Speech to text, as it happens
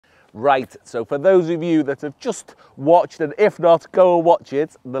Right, so for those of you that have just watched, and if not, go and watch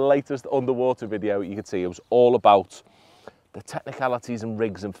it, the latest underwater video, you can see it was all about the technicalities and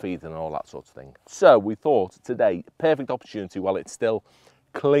rigs and feeding and all that sort of thing. So we thought today, perfect opportunity while it's still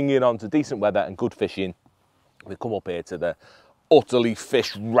clinging on to decent weather and good fishing, we come up here to the utterly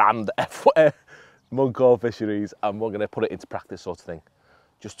fish-rammed Muncaw fisheries, and we're going to put it into practice sort of thing.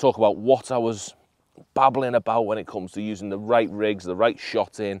 Just talk about what I was babbling about when it comes to using the right rigs, the right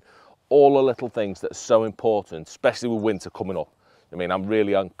shotting, all the little things that are so important, especially with winter coming up. I mean,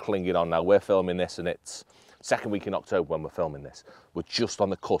 I'm clinging on now. We're filming this and it's second week in October when we're filming this. We're just on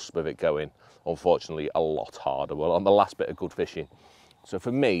the cusp of it going, unfortunately, a lot harder. We're on the last bit of good fishing. So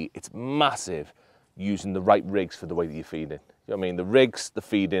for me, it's massive using the right rigs for the way that you're feeding. You know what I mean? The rigs, the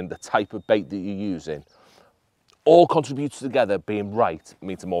feeding, the type of bait that you're using, all contributes together. Being right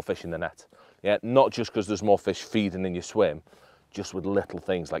means more fish in the net. Yeah, not just because there's more fish feeding in your swim, just with little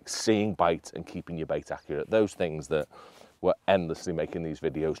things like seeing bite and keeping your bait accurate. Those things that we're endlessly making these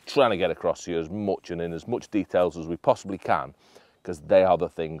videos, trying to get across to you as much and in as much details as we possibly can, because they are the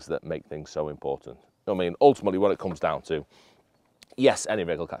things that make things so important. I mean, ultimately what it comes down to, yes, any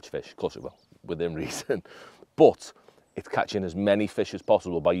rig will catch fish, of course it will, within reason, but it's catching as many fish as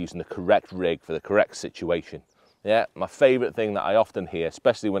possible by using the correct rig for the correct situation. Yeah, my favourite thing that I often hear,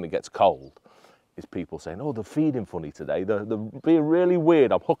 especially when it gets cold, is people saying, oh, they're feeding funny today. They're being really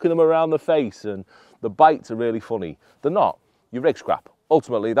weird. I'm hooking them around the face and the bites are really funny. They're not. Your rig's crap.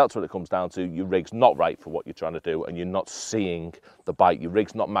 Ultimately, that's what it comes down to. Your rig's not right for what you're trying to do and you're not seeing the bite. Your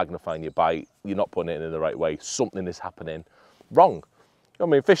rig's not magnifying your bite. You're not putting it in the right way. Something is happening wrong. I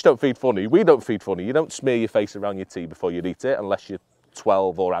mean, fish don't feed funny. We don't feed funny. You don't smear your face around your tea before you eat it unless you're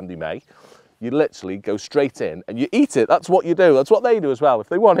 12 or Andy May. You literally go straight in and you eat it. That's what you do. That's what they do as well. If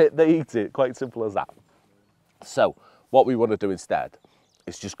they want it, they eat it. Quite simple as that. So what we want to do instead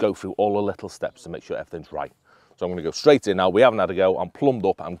is just go through all the little steps to make sure everything's right. So I'm going to go straight in now. We haven't had a go. I'm plumbed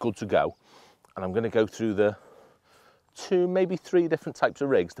up. I'm good to go. And I'm going to go through the 2, maybe 3 different types of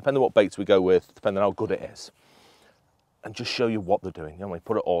rigs, depending on what baits we go with, depending on how good it is. And just show you what they're doing. You know, we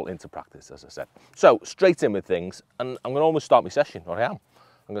put it all into practice, as I said. So straight in with things. And I'm going to almost start my session, or I am.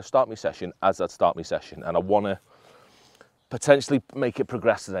 I'm going to start my session as I'd start my session, and I want to potentially make it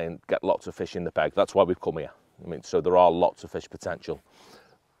progress today and get lots of fish in the peg. That's why we've come here. I mean, so there are lots of fish potential.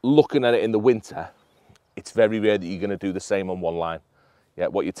 Looking at it in the winter, it's very rare that you're going to do the same on one line. Yeah,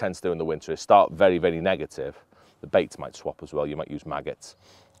 what you tend to do in the winter is start very, very negative. The baits might swap as well. You might use maggots,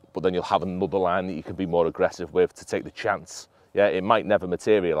 but then you'll have another line that you can be more aggressive with to take the chance. Yeah, it might never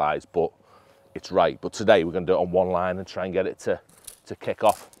materialise, but it's right. But today we're going to do it on one line and try and get it to kick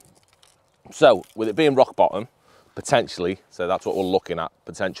off. So with it being rock bottom, potentially, so that's what we're looking at,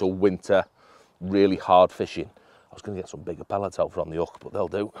 potential winter, really hard fishing. I was going to get some bigger pellets out from the hook, but they'll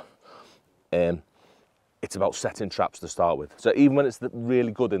do. It's about setting traps to start with. So even when it's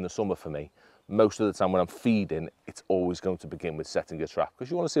really good in the summer for me, most of the time when I'm feeding, it's always going to begin with setting a trap,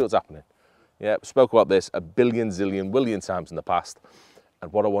 because you want to see what's happening. Yeah, we spoke about this a billion, zillion, willion times in the past.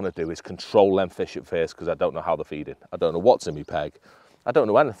 And what I want to do is control them fish at first, because I don't know how they're feeding. I don't know what's in my peg. I don't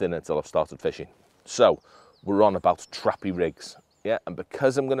know anything until I've started fishing. So we're on about trappy rigs. Yeah, and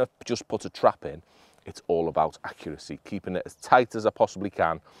because I'm going to just put a trap in, it's all about accuracy, keeping it as tight as I possibly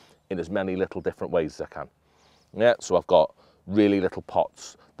can in as many little different ways as I can. Yeah, so I've got really little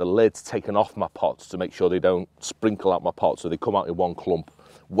pots. The lid's taken off my pots to make sure they don't sprinkle out my pots, so they come out in one clump,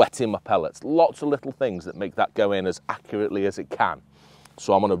 wetting my pellets. Lots of little things that make that go in as accurately as it can.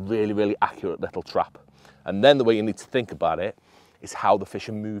 So I'm on a really, really accurate little trap. And then the way you need to think about it is how the fish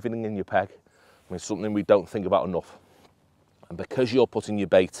are moving in your peg. I mean, something we don't think about enough. And because you're putting your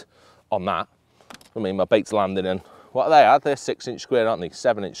bait on that, I mean, my bait's landing in, what are they? They're 6-inch square, aren't they?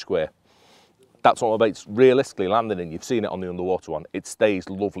 7-inch square. That's what my bait's realistically landing in. You've seen it on the underwater one. It stays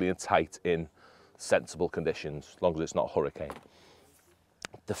lovely and tight in sensible conditions, as long as it's not a hurricane.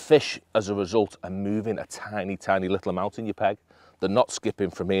 The fish, as a result, are moving a tiny, tiny little amount in your peg. They're not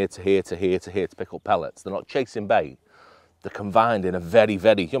skipping from here to here to here to here to pick up pellets. They're not chasing bait. They're confined in a very,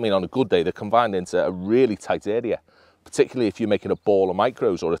 very, I mean, on a good day, they're confined into a really tight area, particularly if you're making a ball of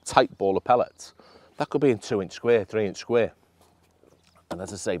micros or a tight ball of pellets. That could be in 2-inch square, 3-inch square. And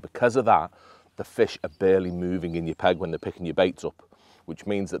as I say, because of that, the fish are barely moving in your peg when they're picking your baits up, which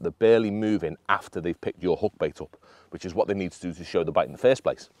means that they're barely moving after they've picked your hook bait up, which is what they need to do to show the bite in the first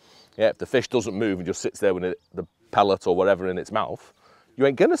place. Yeah, if the fish doesn't move and just sits there with the pellet or whatever in its mouth, you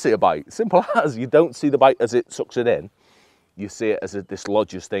ain't gonna see a bite. Simple as. You don't see the bite as it sucks it in. You see it as it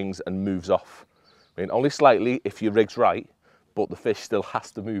dislodges things and moves off. I mean, only slightly if your rig's right, but the fish still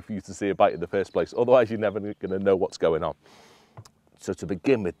has to move for you to see a bite in the first place. Otherwise, you're never gonna know what's going on. So to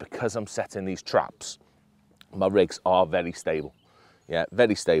begin with, because I'm setting these traps, my rigs are very stable. Yeah,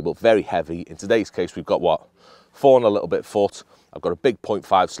 very stable, very heavy. In today's case, we've got what? 4 and a little bit foot. I've got a big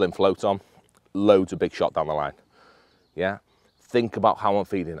 0.5 slim float on, loads of big shot down the line. Yeah, think about how I'm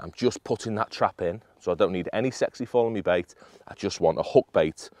feeding. I'm just putting that trap in, so I don't need any sexy fall on my bait. I just want a hook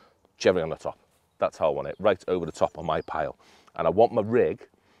bait, cherry on the top. That's how I want it, right over the top of my pile. And I want my rig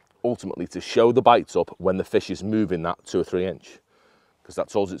ultimately to show the bites up when the fish is moving that 2 or 3 inch, because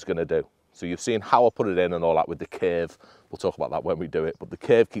that's all it's going to do. So you've seen how I put it in and all that with the curve. We'll talk about that when we do it, but the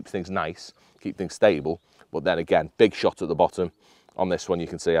curve keeps things nice, keep things stable. But then again, big shot at the bottom. On this one, you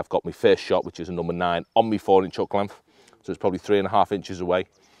can see I've got my first shot, which is a number 9, on my 4-inch hook length. So it's probably 3.5 inches away.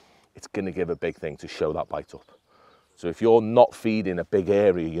 It's going to give a big thing to show that bite up. So if you're not feeding a big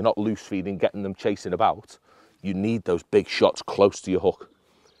area, you're not loose feeding, getting them chasing about, you need those big shots close to your hook.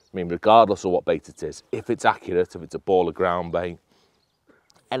 I mean, regardless of what bait it is, if it's accurate, if it's a ball of ground bait,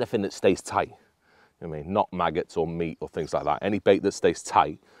 anything that stays tight, I mean, not maggots or meat or things like that, any bait that stays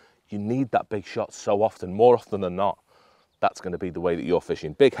tight, you need that big shot so often, more often than not. That's going to be the way that you're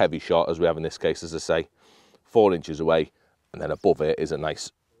fishing. Big heavy shot, as we have in this case, as I say, 4 inches away, and then above it is a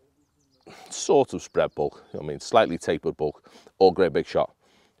nice sort of spread bulk, I mean, slightly tapered bulk, or great big shot.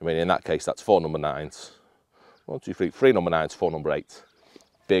 I mean, in that case, that's 4 number 9s. 1, 2, 3, 3 number 9s, 4 number 8.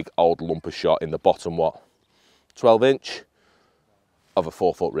 Big old lump of shot in the bottom, what, 12 inch of a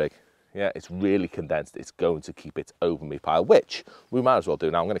 4-foot rig. Yeah, it's really condensed. It's going to keep it over me pile, which we might as well do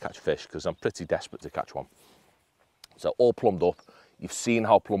now. I'm going to catch a fish because I'm pretty desperate to catch one. So all plumbed up. You've seen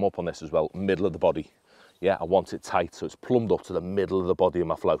how plumb up on this as well, middle of the body. Yeah, I want it tight, so it's plumbed up to the middle of the body of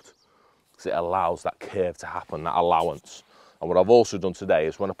my float, because it allows that curve to happen, that allowance. And what I've also done today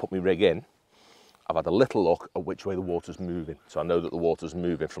is when I put my rig in, I've had a little look at which way the water's moving. So I know that the water's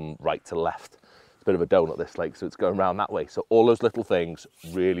moving from right to left. It's a bit of a donut, this lake, so it's going around that way. So all those little things,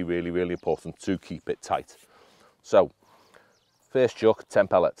 really, really, really important to keep it tight. So first chuck, 10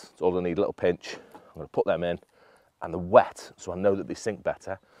 pellets. That's all I need, a little pinch. I'm going to put them in, and they're wet, so I know that they sink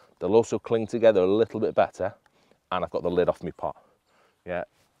better. They'll also cling together a little bit better, and I've got the lid off my pot. Yeah,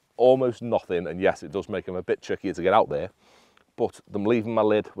 almost nothing, and yes, it does make them a bit trickier to get out there, but them leaving my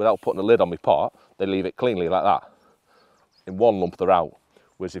lid without putting a lid on my pot, they leave it cleanly like that. In one lump, they're out.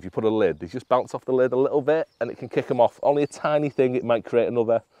 Whereas if you put a lid, they just bounce off the lid a little bit, and it can kick them off. Only a tiny thing, it might create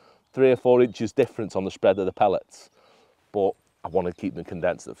another 3 or 4 inches difference on the spread of the pellets. But I want to keep them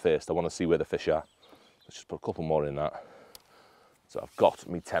condensed at first. I want to see where the fish are. Let's just put a couple more in that. So I've got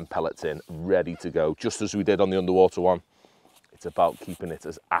me 10 pellets in, ready to go, just as we did on the underwater one. It's about keeping it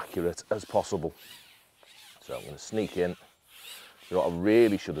as accurate as possible. So I'm going to sneak in. You know what I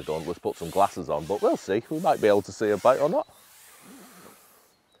really should have done was put some glasses on, but we'll see. We might be able to see a bite or not.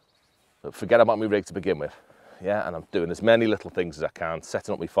 But forget about my rig to begin with. Yeah, and I'm doing as many little things as I can,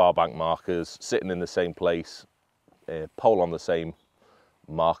 setting up my far bank markers, sitting in the same place, pole on the same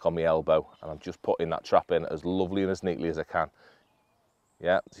mark on my elbow, and I'm just putting that trap in as lovely and as neatly as I can.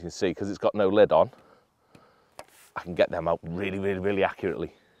 Yeah, as you can see, because it's got no lid on, I can get them out really, really, really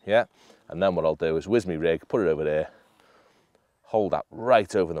accurately. Yeah, and then what I'll do is whiz my rig, put it over there, hold that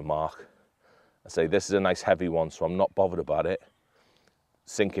right over the mark, and say this is a nice heavy one, so I'm not bothered about it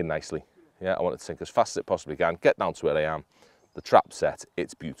sinking nicely. Yeah, I want it to sink as fast as it possibly can, get down to where I am. The trap set,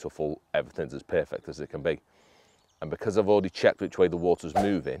 it's beautiful, everything's as perfect as it can be. And because I've already checked which way the water's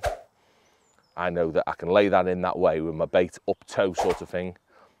moving, I know that I can lay that in that way with my bait up toe sort of thing.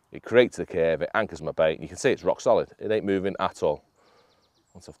 It creates the curve, it anchors my bait. You can see it's rock solid. It ain't moving at all.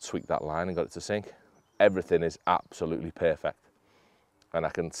 Once I've tweaked that line and got it to sink, everything is absolutely perfect. And I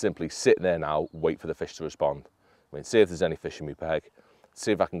can simply sit there now, wait for the fish to respond. I mean, see if there's any fish in my peg,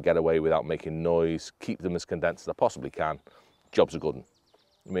 see if I can get away without making noise, keep them as condensed as I possibly can. Job's a good one.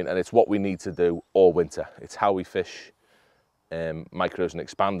 I mean, and it's what we need to do all winter. It's how we fish micros and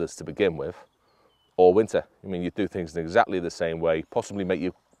expanders to begin with all winter. I mean, you do things in exactly the same way, possibly make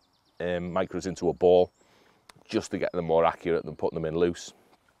your micros into a ball just to get them more accurate than putting them in loose.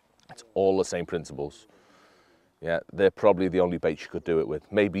 It's all the same principles. Yeah, they're probably the only baits you could do it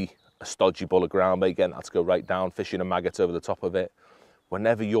with. Maybe a stodgy bull of ground bait, again, that's go right down, fishing a maggot over the top of it.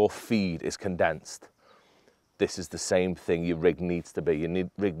 Whenever your feed is condensed, this is the same thing your rig needs to be. Your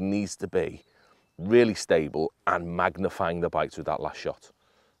rig needs to be really stable and magnifying the bites with that last shot.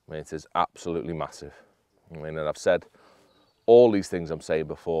 I mean, it is absolutely massive. I mean, and I've said all these things I'm saying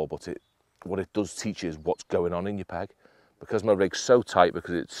before, but what it does teach you is what's going on in your peg. Because my rig's so tight,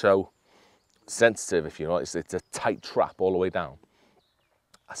 because it's so sensitive, if you know, it's a tight trap all the way down.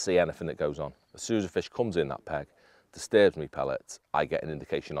 I see anything that goes on. As soon as a fish comes in that peg, disturbs me pellets, I get an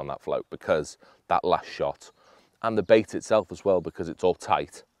indication on that float, because that last shot And the bait itself as well, because it's all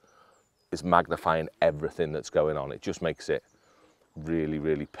tight, is magnifying everything that's going on. It just makes it really,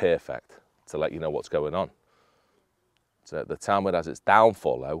 really perfect to let you know what's going on. So the time when it has its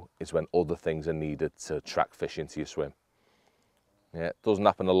downfall though is when other things are needed to attract fish into your swim. Yeah, it doesn't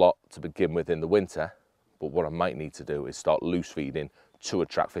happen a lot to begin with in the winter, but what I might need to do is start loose feeding to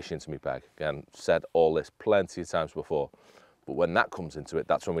attract fish into my bag. Again, said all this plenty of times before, but when that comes into it,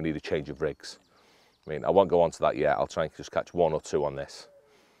 that's when we need a change of rigs. I mean, I won't go on to that yet. I'll try and just catch 1 or 2 on this.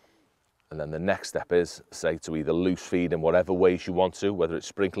 And then the next step is, say, to either loose feed in whatever ways you want to, whether it's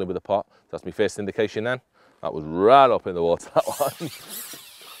sprinkling with a pot. That's my first indication then. That was right up in the water, that one.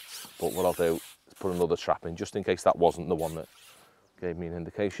 But what I'll do is put another trap in, just in case that wasn't the one that gave me an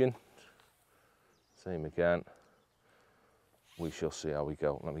indication. Same again. We shall see how we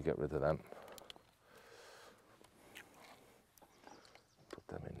go. Let me get rid of them. Put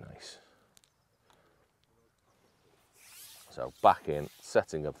them in nice. So back in,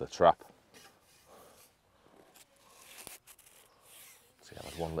 setting of the trap. See, I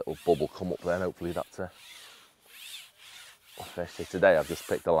had one little bubble come up there, and hopefully that's a fish. So today I've just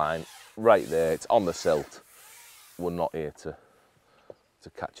picked a line right there. It's on the silt. We're not here to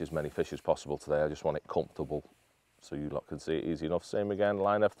catch as many fish as possible today. I just want it comfortable so you lot can see it easy enough. Same again,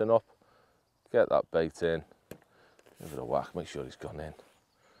 line everything up, get that bait in, give it a whack, make sure he's gone in.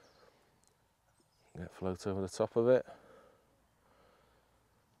 Get float over the top of it.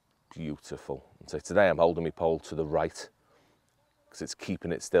 Beautiful. And so today I'm holding my pole to the right because it's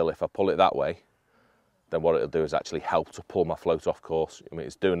keeping it still. If I pull it that way, then what it'll do is actually help to pull my float off course. I mean,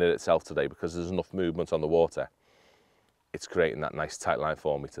 it's doing it itself today because there's enough movement on the water. It's creating that nice tight line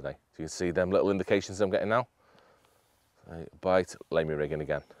for me today. So you can see them little indications I'm getting now. Bite, lay me rig in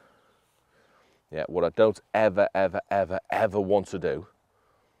again. Yeah, what I don't ever want to do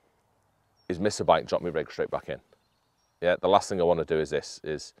is miss a bite and drop my rig straight back in. Yeah, the last thing I want to do is this,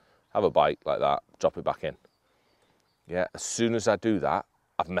 is have a bite like that, drop it back in. Yeah, as soon as I do that,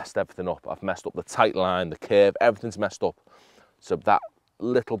 I've messed everything up. I've messed up the tight line, the curve, everything's messed up. So that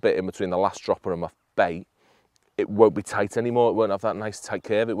little bit in between the last dropper and my bait, it won't be tight anymore. It won't have that nice tight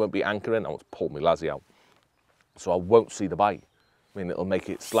curve. It won't be anchoring. I want to pull my lassie out. So I won't see the bite. I mean, it'll make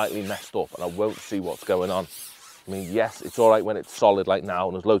it slightly messed up and I won't see what's going on. I mean, yes, it's all right when it's solid like now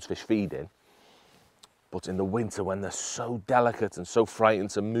and there's loads of fish feeding. But in the winter, when they're so delicate and so frightened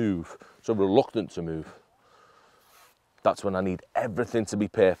to move, so reluctant to move, that's when I need everything to be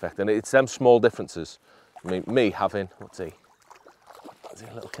perfect. And it's them small differences. I mean, me having, let's see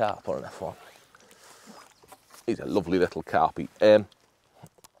a little carp or an F1. He's a lovely little carpy.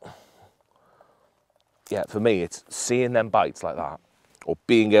 Yeah, for me, it's seeing them bites like that, or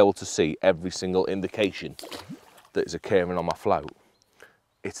being able to see every single indication that is occurring on my float.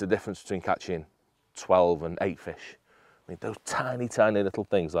 It's the difference between catching 12 and 8 fish. I mean, those tiny, tiny little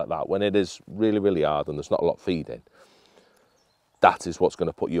things like that, when it is really, really hard and there's not a lot feeding, that is what's going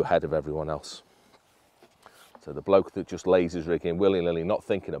to put you ahead of everyone else. So the bloke that just lays his rig in willy-nilly, not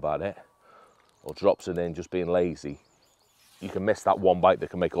thinking about it, or drops it in just being lazy, you can miss that one bite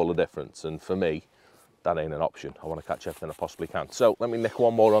that can make all the difference. And for me, that ain't an option. I want to catch everything I possibly can. So let me nick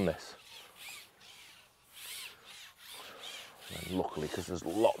one more on this. And luckily, because there's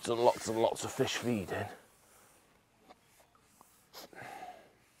lots and lots and lots of fish feeding.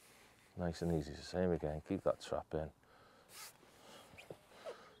 Nice and easy. So same again, keep that trap in.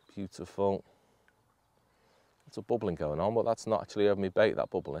 Beautiful. There's a bubbling going on, but that's not actually over me bait, that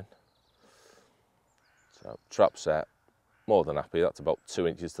bubbling. So trap set, more than happy. That's about 2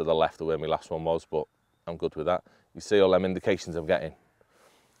 inches to the left of where my last one was, but I'm good with that. You see all them indications I'm getting?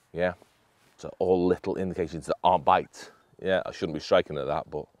 Yeah, so all little indications that aren't bite. Yeah, I shouldn't be striking at that,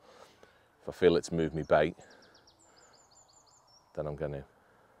 but if I feel it's moved me bait, then I'm going to.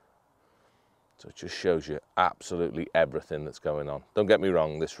 So it just shows you absolutely everything that's going on. Don't get me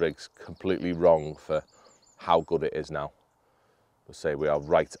wrong, this rig's completely wrong for how good it is now. We'll say we are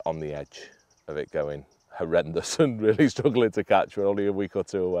right on the edge of it going horrendous and really struggling to catch. We're only a week or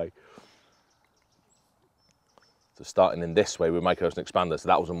 2 away. So starting in this way with micros and expanders, so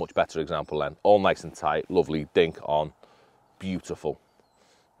that was a much better example then. All nice and tight, lovely, dink on, beautiful.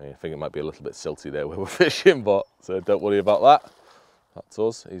 I think it might be a little bit silty there where we're fishing, but so don't worry about that. That's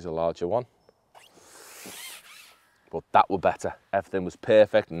us, he's a larger one. But that were better. Everything was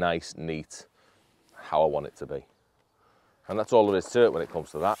perfect, nice, neat, how I want it to be. And that's all there is to it when it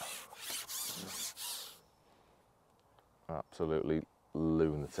comes to that. Absolutely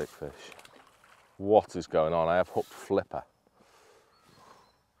lunatic fish. What is going on? I have hooked flipper.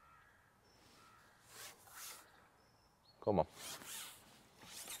 Come on.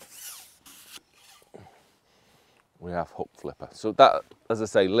 we have hook flipper. So that, as I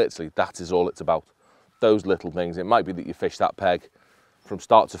say, literally, that is all it's about. Those little things. It might be that you fish that peg from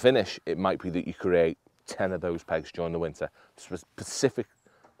start to finish. It might be that you create 10 of those pegs during the winter.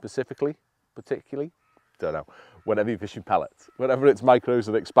 Particularly, don't know, whenever you're fishing pellets. Whenever it's micros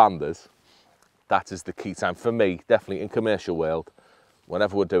and expanders, that is the key time for me, definitely in commercial world.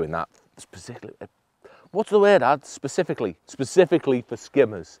 Whenever we're doing that, specifically, what's the word, Ad? Specifically for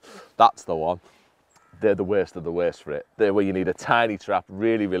skimmers. That's the one. They're the worst of the worst for it. They're where you need a tiny trap,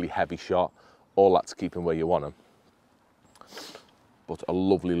 really, really heavy shot, all that to keep them where you want them. But a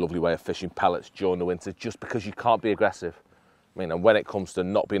lovely, lovely way of fishing pellets during the winter, just because you can't be aggressive. I mean, and when it comes to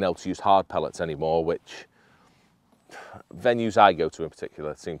not being able to use hard pellets anymore, which venues I go to in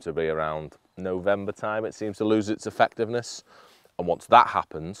particular seem to be around November time, it seems to lose its effectiveness. And once that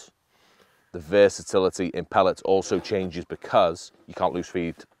happens, the versatility in pellets also changes, because you can't loose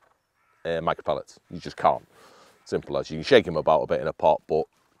feed micro pellets. You just can't. Simple as. You can shake them about a bit in a pot, but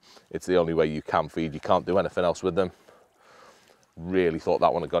it's the only way you can feed. You can't do anything else with them. Really thought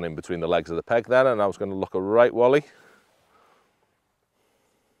that one had gone in between the legs of the peg then, and I was going to look a right wally.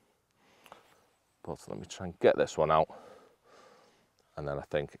 But let me try and get this one out, and then I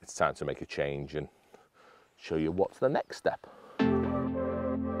think it's time to make a change and show you what's the next step.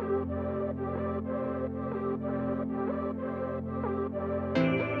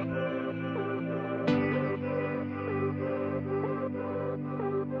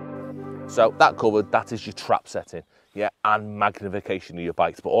 So that covered, that is your trap setting, yeah, and magnification of your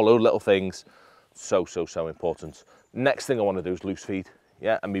bites. But all those little things, so important. Next thing I want to do is loose feed,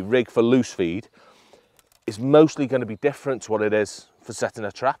 yeah, and my rig for loose feed is mostly going to be different to what it is for setting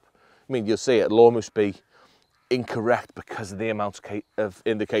a trap. I mean, you'll see it'll almost be incorrect because of the amount of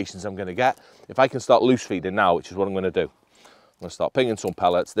indications I'm going to get. If I can start loose feeding now, which is what I'm going to do, I'm going to start pinging some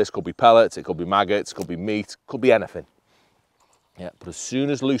pellets. This could be pellets, it could be maggots, it could be meat, it could be anything. Yeah, but as soon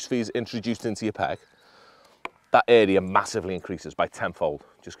as loose feed is introduced into your peg, that area massively increases by tenfold,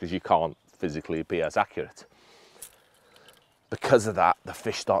 just because you can't physically be as accurate. Because of that, the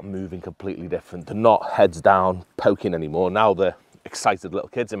fish start moving completely different. They're not heads down, poking anymore. Now they're excited little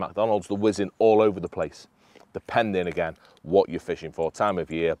kids in McDonald's, they're whizzing all over the place, depending, again, what you're fishing for, time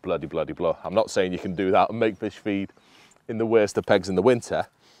of year, bloody blah. I'm not saying you can do that and make fish feed in the worst of pegs in the winter.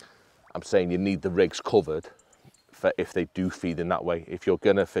 I'm saying you need the rigs covered for if they do feed in that way. If you're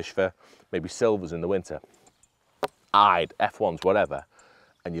gonna fish for maybe silvers in the winter, F1s, whatever,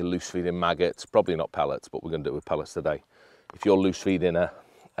 and you're loose feeding maggots, probably not pellets, but we're gonna do it with pellets today. If you're loose feeding a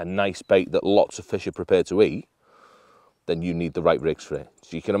nice bait that lots of fish are prepared to eat, then you need the right rigs for it.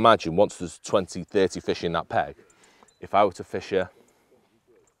 So you can imagine, once there's 20, 30 fish in that peg, if I were to fish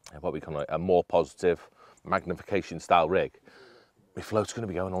what we call a more positive magnification style rig, my float's gonna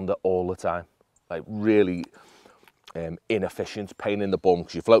be going under all the time. Like really inefficient, pain in the bum,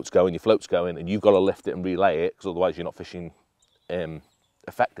 because your float's going, and you've got to lift it and relay it, because otherwise you're not fishing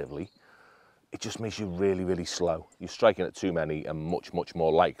effectively. It just makes you really, really slow. You're striking at too many and much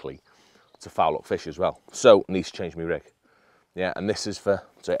more likely to foul up fish as well. So I need to change my rig. Yeah, and this is for,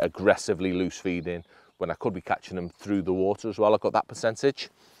 say, aggressively loose feeding, when I could be catching them through the water as well. I've got that percentage,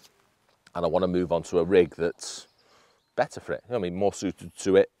 and I want to move on to a rig that's better for it. I mean, more suited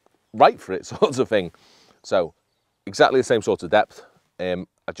to it, right for it, sort of thing. So exactly the same sort of depth. I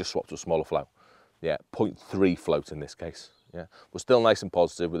just swapped to a smaller float. Yeah, 0.3 float in this case. Yeah, we're still nice and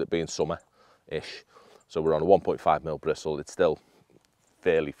positive with it being summer-ish. So we're on a 1.5mm bristle. It's still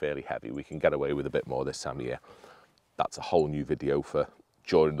fairly heavy. We can get away with a bit more this time of year. That's a whole new video for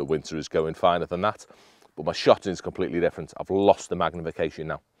during the winter is going finer than that. But my shotting is completely different. I've lost the magnification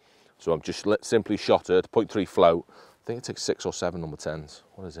now. So I'm just simply shotted, 0.3 float. I think it takes 6 or 7 number 10s.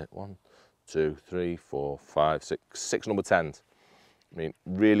 What is it? 1, 2, 3, 4, 5, 6 number 10s. I mean,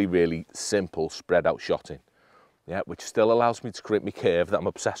 really simple spread out shotting. Yeah, which still allows me to create my curve that I'm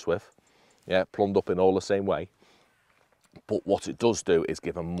obsessed with. Yeah, plumbed up in all the same way. But what it does do is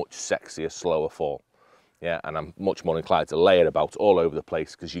give a much sexier, slower fall. Yeah, and I'm much more inclined to lay it about all over the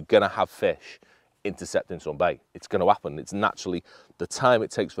place, because you're gonna have fish intercepting some bait. It's gonna happen. It's naturally the time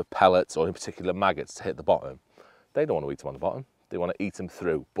it takes for pellets, or in particular maggots, to hit the bottom. They don't want to eat them on the bottom. They want to eat them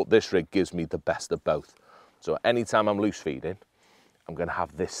through. But this rig gives me the best of both. So anytime I'm loose feeding, I'm going to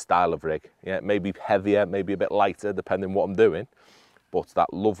have this style of rig. Yeah, maybe heavier, maybe a bit lighter, depending on what I'm doing. But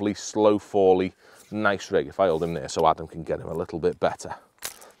that lovely, slow fally, nice rig. If I hold him there so Adam can get him a little bit better.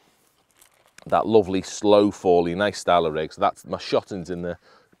 That lovely, slow fally, nice style of rig. So that's my shotting's in there,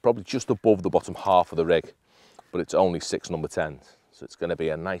 probably just above the bottom half of the rig. But it's only 6 number 10s. So it's going to be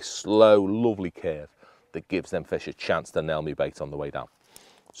a nice, slow, lovely curve that gives them fish a chance to nail me bait on the way down.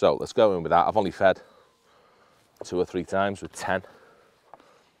 So let's go in with that. I've only fed 2 or 3 times with 10.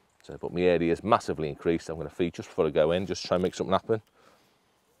 So, but my area is massively increased. I'm going to feed just before I go in, just try and make something happen.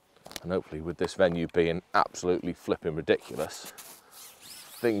 And hopefully with this venue being absolutely flipping ridiculous,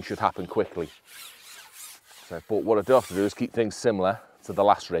 things should happen quickly. So, but what I do have to do is keep things similar to the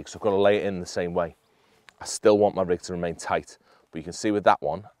last rig, so I've got to lay it in the same way. I still want my rig to remain tight, but you can see with that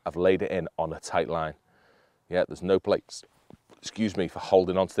one, I've laid it in on a tight line. Yeah, there's no place, excuse me, for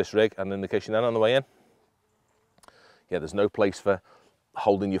holding onto this rig, and indication then on the way in. Yeah, there's no place for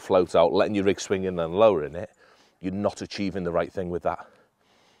holding your float out, letting your rig swing in and lowering it. You're not achieving the right thing with that.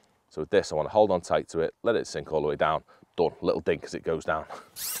 So with this, I want to hold on tight to it, let it sink all the way down. Done, little dink as it goes down.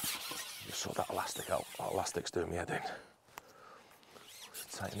 Just sort that elastic out. That elastic's doing me head in.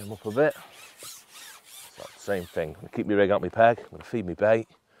 Just tighten him up a bit. So same thing. I'm going to keep my rig out my peg. I'm going to feed my bait.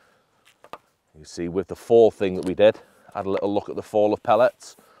 You see, with the fall thing that we did, I had a little look at the fall of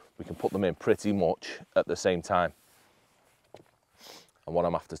pellets. We can put them in pretty much at the same time. And what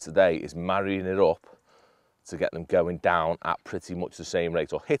I'm after today is marrying it up to get them going down at pretty much the same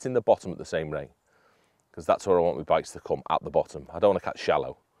rate, or hitting the bottom at the same rate. Because that's where I want my bites to come, at the bottom. I don't want to catch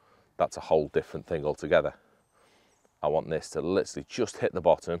shallow. That's a whole different thing altogether. I want this to literally just hit the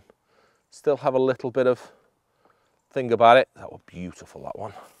bottom, still have a little bit of thing about it. That was beautiful, that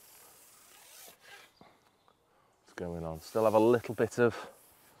one. What's going on? Still have a little bit of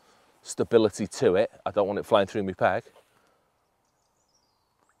stability to it. I don't want it flying through my peg.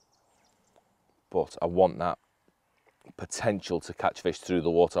 But I want that potential to catch fish through the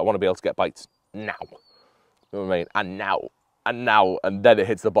water. I want to be able to get bites now. You know what I mean? And now, and then it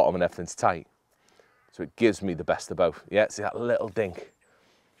hits the bottom and everything's tight. So it gives me the best of both. Yeah, see that little dink?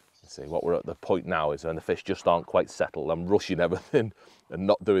 See, what we're at the point now is when the fish just aren't quite settled. I'm rushing everything and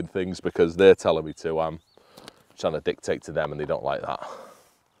not doing things because they're telling me to. I'm trying to dictate to them and they don't like that.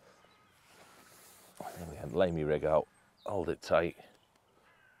 Lay me rig out, hold it tight.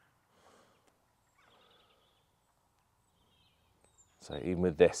 So even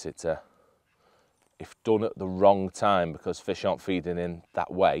with this, it's if done at the wrong time, because fish aren't feeding in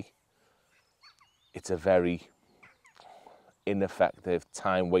that way, it's a very ineffective,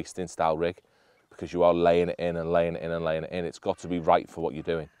 time-wasting style rig, because you are laying it in and laying it in and laying it in. It's got to be right for what you're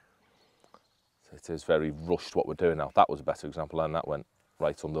doing. So it is very rushed what we're doing now. That was a better example, and that went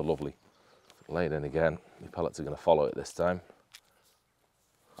right under lovely. Lay it in again. The pellets are going to follow it this time.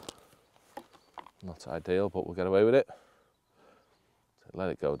 Not ideal, but we'll get away with it. Let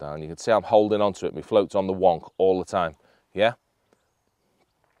it go down. You can see I'm holding onto it. My float's on the wonk all the time. Yeah?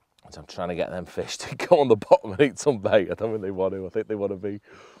 So I'm trying to get them fish to go on the bottom and eat some bait. I don't think they want to. I think they want to be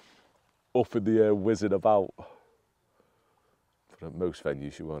up in the air whizzing about. But at most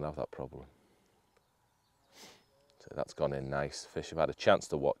venues you won't have that problem. So that's gone in nice. Fish have had a chance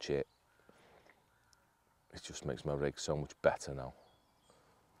to watch it. It just makes my rig so much better now.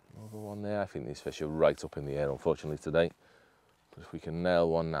 Another one there. I think these fish are right up in the air, unfortunately, today. But if we can nail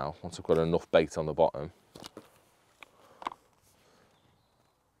one now, once I've got enough bait on the bottom,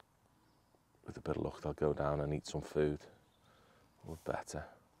 with a bit of luck, they'll go down and eat some food. Or better.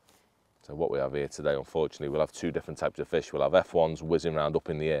 So what we have here today, unfortunately, we'll have 2 different types of fish. We'll have F1s whizzing around up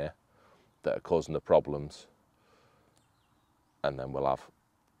in the air that are causing the problems. And then we'll have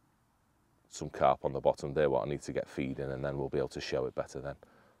some carp on the bottom there, what I need to get feeding, and then we'll be able to show it better then.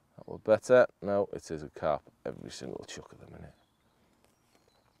 That will better. No, it is a carp every single chuck of the minute.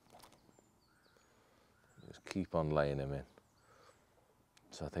 Just keep on laying him in.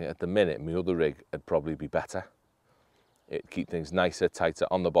 So I think at the minute, my other rig would probably be better. It'd keep things nicer, tighter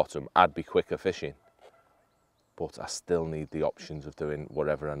on the bottom. I'd be quicker fishing. But I still need the options of doing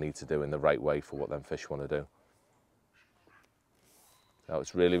whatever I need to do in the right way for what them fish want to do. So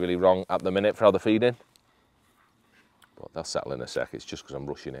it's really, really wrong at the minute for how they're feeding. But they'll settle in a sec. It's just because I'm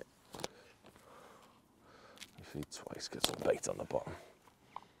rushing it. You feed twice, get some bait on the bottom.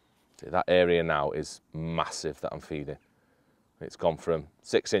 See, that area now is massive that I'm feeding. It's gone from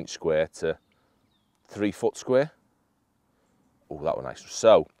 6-inch square to 3-foot square. Oh, that was nice.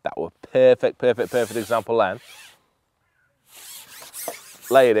 So that was perfect example then.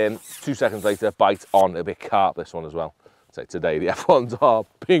 Lay it in, 2 seconds later, bite on a big carp, this one as well. So today the F1s are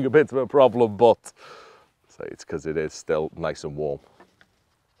being a bit of a problem, but so it's because it is still nice and warm.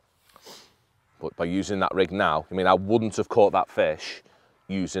 But by using that rig now, I mean, I wouldn't have caught that fish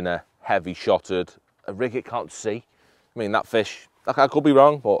using a heavy shotted, a rig it can't see. I mean, that fish, I could be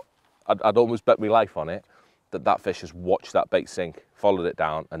wrong, but I'd almost bet my life on it that that fish has watched that bait sink, followed it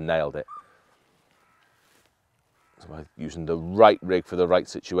down and nailed it. So by using the right rig for the right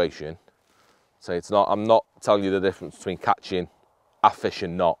situation. So it's not, I'm not telling you the difference between catching a fish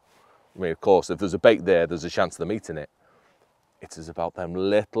and not. I mean, of course, if there's a bait there, there's a chance of them eating it. It is about them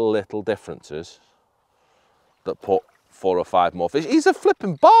little differences that put 4 or 5 more fish. He's a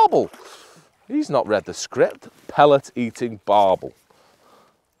flipping barbel. He's not read the script. Pellet eating barbel.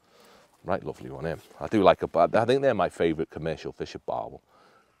 Right, lovely one, him. I do like I think they're my favourite commercial fish, a barbel.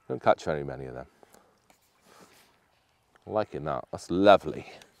 Don't catch very many of them. Liking that. That's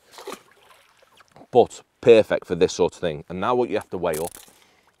lovely. But perfect for this sort of thing. And now what you have to weigh up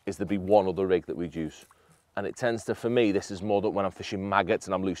is there be one other rig that we'd use. And it tends to, for me, this is more that when I'm fishing maggots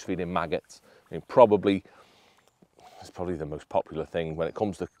and I'm loose feeding maggots. I mean, it's probably the most popular thing when it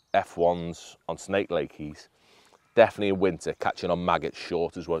comes to F1s on Snake Lake Keys. Definitely in winter, catching on maggots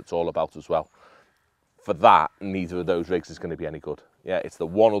short is what it's all about as well. For that, neither of those rigs is going to be any good. Yeah, it's the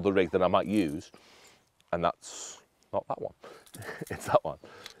one other rig that I might use, and that's not that one. It's that one.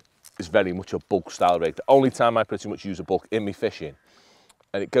 It's very much a bulk style rig. The only time I pretty much use a bulk in me fishing,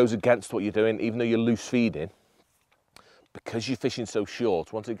 and it goes against what you're doing, even though you're loose feeding, because you're fishing so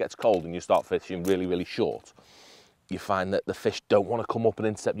short, once it gets cold and you start fishing really short, you find that the fish don't want to come up and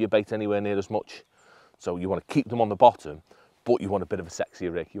intercept your bait anywhere near as much. So you want to keep them on the bottom, but you want a bit of a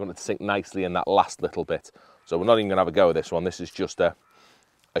sexier rig. You want it to sink nicely in that last little bit. So we're not even going to have a go at this one. This is just a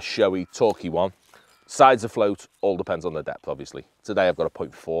showy, talky one. Sides afloat, all depends on the depth, obviously. Today I've got a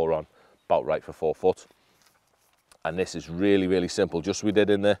 0.4 on, about right for 4 foot. And this is really simple, just as we did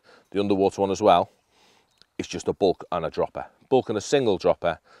in the underwater one as well. It's just a bulk and a dropper. Bulk and a single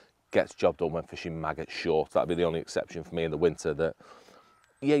dropper gets job done when fishing maggot short. That'd be the only exception for me in the winter. That,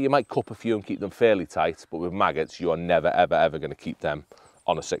 yeah, you might cup a few and keep them fairly tight, but with maggots, you are never, ever going to keep them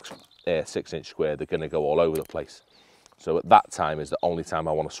on a 6-inch square. They're going to go all over the place. So at that time is the only time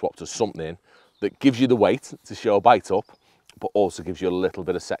I want to swap to something that gives you the weight to show a bite up, but also gives you a little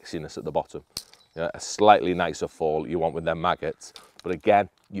bit of sexiness at the bottom. Yeah, a slightly nicer fall you want with them maggots. But again,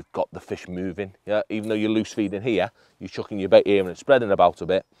 you've got the fish moving. Yeah, even though you're loose feeding here, you're chucking your bait here and it's spreading about a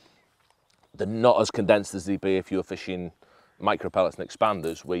bit. They're not as condensed as they'd be if you were fishing micro pellets and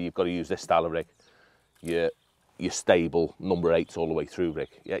expanders, where you've got to use this style of rig. Your stable number 8s all the way through rig.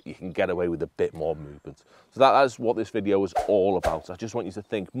 Yeah, you can get away with a bit more movement. So that is what this video was all about. I just want you to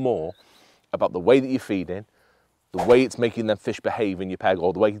think more about the way that you're feeding, the way it's making them fish behave in your peg,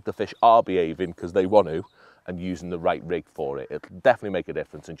 or the way the fish are behaving because they want to, and using the right rig for it. It'll definitely make a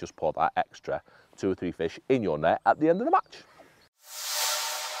difference, and just pour that extra 2 or 3 fish in your net at the end of the match.